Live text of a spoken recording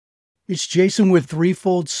It's Jason with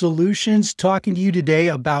Threefold Solutions talking to you today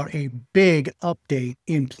about a big update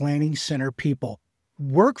in Planning Center People.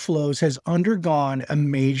 Workflows has undergone a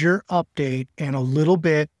major update and a little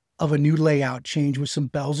bit of a new layout change with some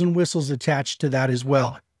bells and whistles attached to that as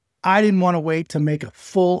well. I didn't want to wait to make a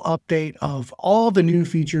full update of all the new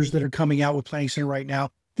features that are coming out with Planning Center right now.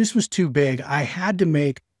 This was too big. I had to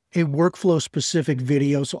make a workflow specific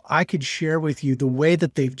video so I could share with you the way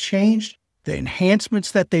that they've changed, the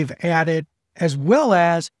enhancements that they've added, as well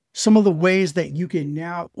as some of the ways that you can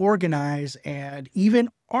now organize and even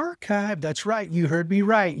archive. That's right. You heard me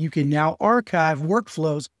right. You can now archive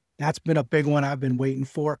workflows. That's been a big one I've been waiting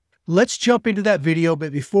for. Let's jump into that video.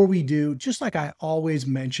 But before we do, just like I always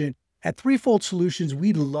mention, at Threefold Solutions,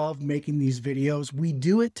 we love making these videos. We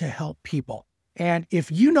do it to help people. And if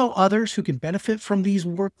you know others who can benefit from these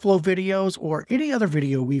workflow videos or any other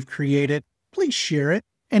video we've created, please share it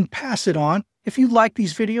and pass it on. If you like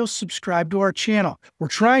these videos, subscribe to our channel. We're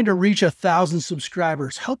trying to reach 1,000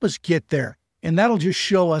 subscribers. Help us get there. And that'll just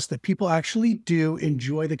show us that people actually do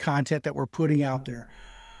enjoy the content that we're putting out there.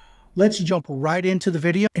 Let's jump right into the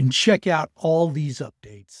video and check out all these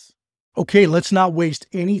updates. Okay, let's not waste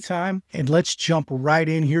any time and let's jump right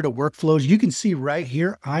in here to workflows. You can see right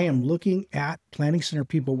here, I am looking at Planning Center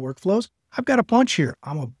People workflows. I've got a bunch here.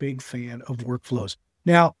 I'm a big fan of workflows.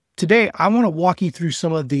 Now, today, I want to walk you through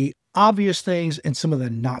some of the obvious things and some of the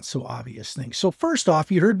not so obvious things. So first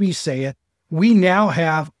off, you heard me say it, we now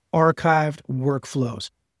have archived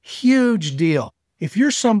workflows. Huge deal. If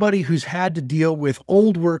you're somebody who's had to deal with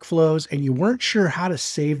old workflows and you weren't sure how to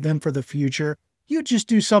save them for the future, you just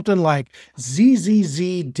do something like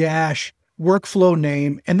ZZZ-workflow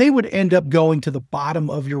name, and they would end up going to the bottom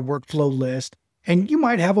of your workflow list. And you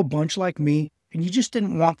might have a bunch like me, and you just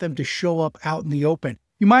didn't want them to show up out in the open.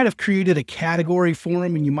 You might have created a category for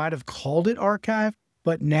them and you might have called it archive,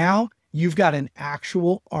 but now you've got an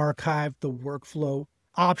actual archive the workflow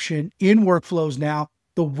option in workflows now.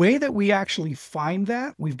 The way that we actually find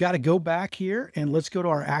that, we've got to go back here and let's go to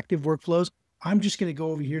our active workflows. I'm just going to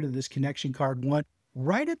go over here to this connection card one.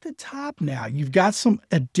 Right at the top now, you've got some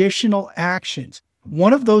additional actions.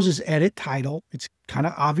 One of those is edit title. It's kind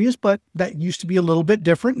of obvious, but that used to be a little bit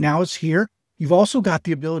different. Now it's here. You've also got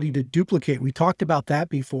the ability to duplicate. We talked about that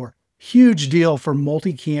before. Huge deal for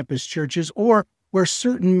multi-campus churches or where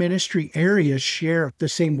certain ministry areas share the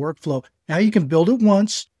same workflow. Now you can build it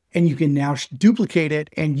once and you can now duplicate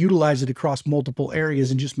it and utilize it across multiple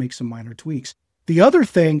areas and just make some minor tweaks. The other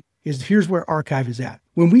thing is here's where archive is at.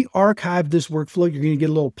 When we archive this workflow, you're going to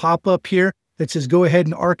get a little pop-up here that says go ahead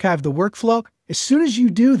and archive the workflow. As soon as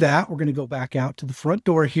you do that, we're going to go back out to the front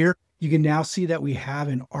door here. You can now see that we have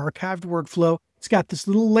an archived workflow. It's got this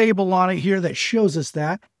little label on it here that shows us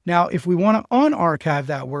that. Now, if we want to unarchive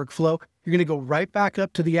that workflow, you're going to go right back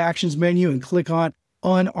up to the actions menu and click on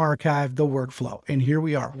unarchive the workflow. And here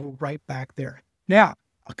we are. We're right back there. Now,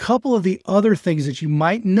 a couple of the other things that you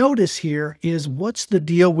might notice here is what's the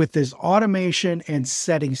deal with this automation and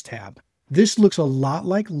settings tab. This looks a lot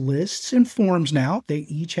like lists and forms now. They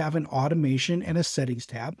each have an automation and a settings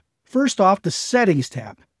tab. First off, the settings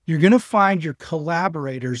tab. You're going to find your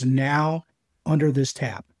collaborators now under this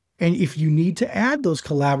tab. And if you need to add those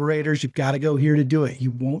collaborators, you've got to go here to do it. You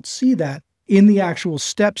won't see that in the actual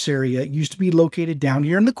steps area. It used to be located down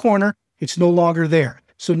here in the corner. It's no longer there.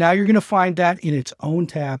 So now you're going to find that in its own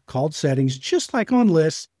tab called settings, just like on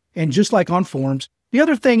lists and just like on forms. The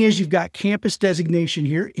other thing is you've got campus designation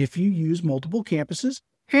here if you use multiple campuses,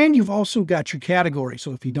 and you've also got your category.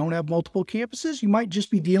 So if you don't have multiple campuses, you might just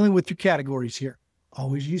be dealing with your categories here.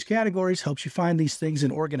 Always use categories, helps you find these things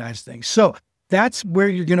and organize things. So that's where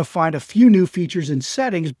you're going to find a few new features and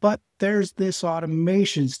settings, but there's this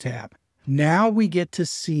automations tab. Now we get to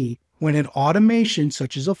see when an automation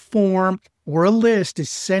such as a form or a list is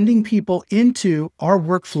sending people into our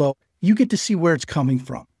workflow, you get to see where it's coming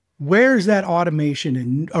from. Where is that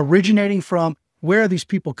automation originating from? Where are these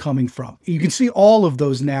people coming from? You can see all of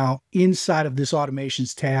those now inside of this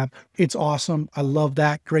automations tab. It's awesome. I love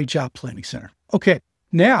that. Great job, Planning Center. Okay,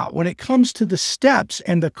 now when it comes to the steps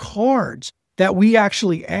and the cards that we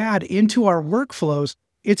actually add into our workflows,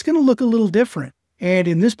 it's going to look a little different. And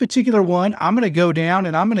in this particular one, I'm going to go down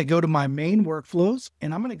and I'm going to go to my main workflows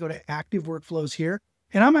and I'm going to go to active workflows here.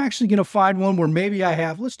 And I'm actually going to find one where maybe I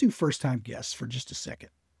have, let's do first time guests for just a second.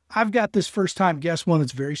 I've got this first time guest one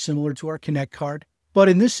that's very similar to our Connect card. But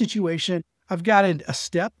in this situation, I've got a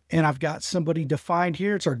step and I've got somebody defined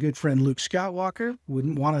here. It's our good friend, Luke Scoutwalker.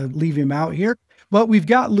 Wouldn't want to leave him out here, but we've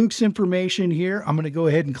got Luke's information here. I'm going to go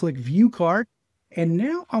ahead and click view card. And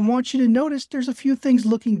now I want you to notice there's a few things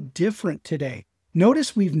looking different today.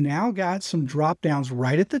 Notice we've now got some drop downs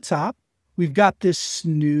right at the top. we've got this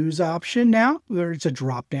snooze option now, where it's a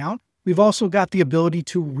drop down. We've also got the ability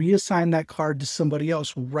to reassign that card to somebody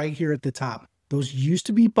else right here at the top. Those used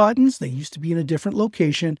to be buttons. They used to be in a different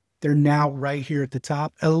location. They're now right here at the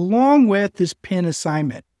top, along with this pin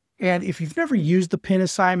assignment. And if you've never used the pin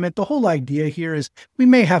assignment, the whole idea here is we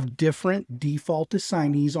may have different default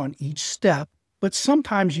assignees on each step, but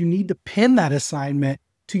sometimes you need to pin that assignment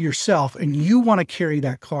to yourself, and you want to carry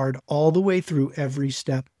that card all the way through every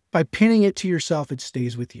step. By pinning it to yourself, it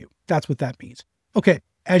stays with you. That's what that means. Okay,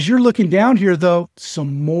 as you're looking down here, though,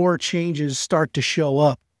 some more changes start to show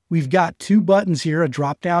up. We've got two buttons here, a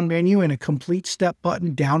drop-down menu and a complete step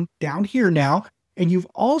button down here now. And you've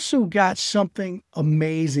also got something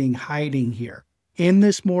amazing hiding here. In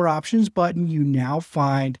this More Options button, you now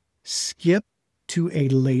find Skip to a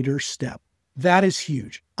Later Step. That is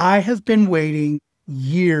huge. I have been waiting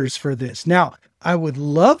years for this. Now, I would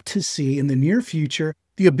love to see in the near future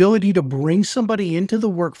the ability to bring somebody into the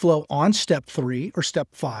workflow on step 3 or step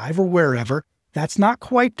 5 or wherever. That's not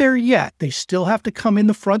quite there yet. They still have to come in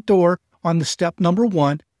the front door on the step number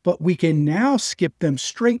 1, but we can now skip them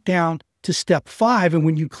straight down to step 5. And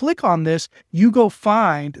when you click on this, you go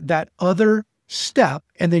find that other step,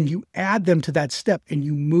 and then you add them to that step and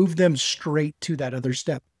you move them straight to that other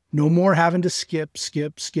step. No more having to skip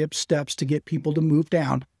steps to get people to move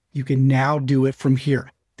down. You can now do it from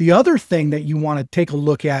here. The other thing that you want to take a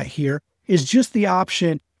look at here is just the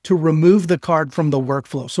option to remove the card from the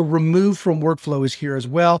workflow. So remove from workflow is here as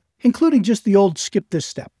well, including just the old skip this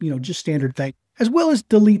step, just standard thing, as well as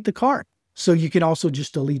delete the card. So you can also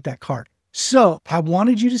just delete that card. So I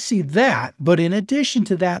wanted you to see that, but in addition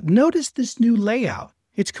to that, notice this new layout.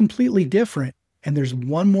 It's completely different. And there's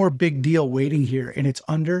one more big deal waiting here, and it's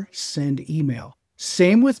under Send Email.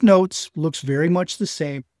 Same with Notes, looks very much the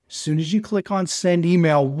same. As soon as you click on Send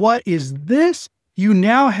Email, what is this? You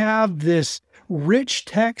now have this rich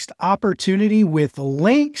text opportunity with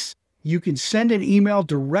links. You can send an email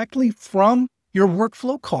directly from your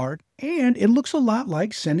workflow card, and it looks a lot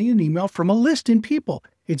like sending an email from a list in People.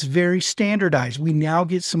 It's very standardized. We now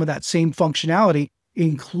get some of that same functionality,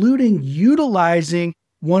 including utilizing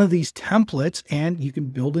one of these templates, and you can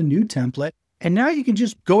build a new template. And now you can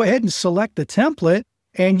just go ahead and select the template,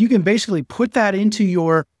 and you can basically put that into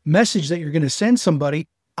your message that you're going to send somebody.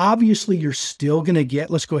 Obviously, you're still going to get,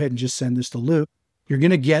 let's go ahead and just send this to Luke. You're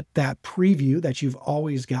going to get that preview that you've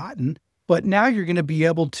always gotten, but now you're going to be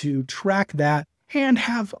able to track that and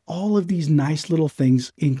have all of these nice little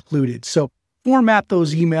things included. So format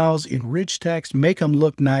those emails in rich text, make them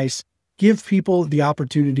look nice, give people the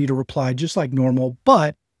opportunity to reply just like normal,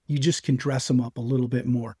 but you just can dress them up a little bit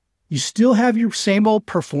more. You still have your same old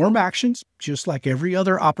perform actions, just like every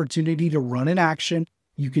other opportunity to run an action.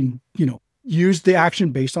 You can, use the action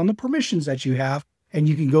based on the permissions that you have, and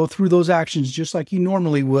you can go through those actions just like you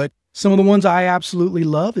normally would. Some of the ones I absolutely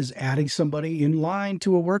love is adding somebody in line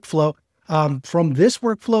to a workflow from this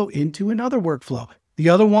workflow into another workflow. The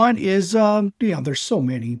other one is, there's so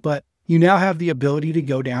many, but you now have the ability to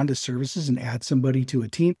go down to services and add somebody to a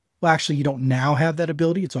team. Well, actually, you don't now have that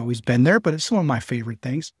ability. It's always been there, but it's some of my favorite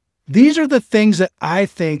things. These are the things that I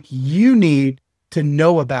think you need to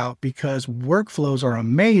know about because workflows are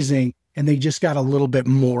amazing and they just got a little bit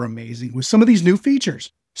more amazing with some of these new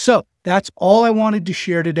features. So that's all I wanted to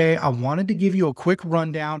share today. I wanted to give you a quick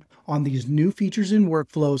rundown on these new features in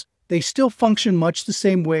workflows. They still function much the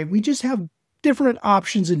same way. We just have different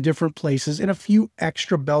options in different places and a few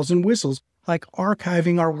extra bells and whistles like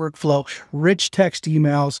archiving our workflow, rich text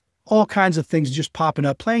emails, all kinds of things just popping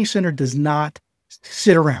up. Planning Center does not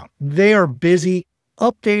sit around. They are busy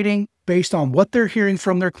updating based on what they're hearing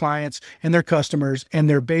from their clients and their customers, and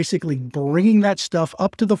they're basically bringing that stuff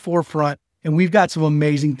up to the forefront, and we've got some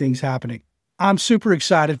amazing things happening. I'm super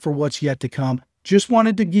excited for what's yet to come. Just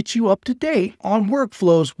wanted to get you up to date on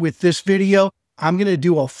workflows with this video. I'm going to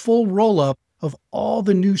do a full roll-up of all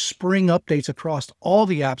the new spring updates across all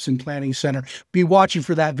the apps in Planning Center. Be watching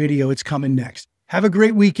for that video. It's coming next. Have a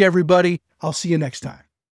great week, everybody. I'll see you next time.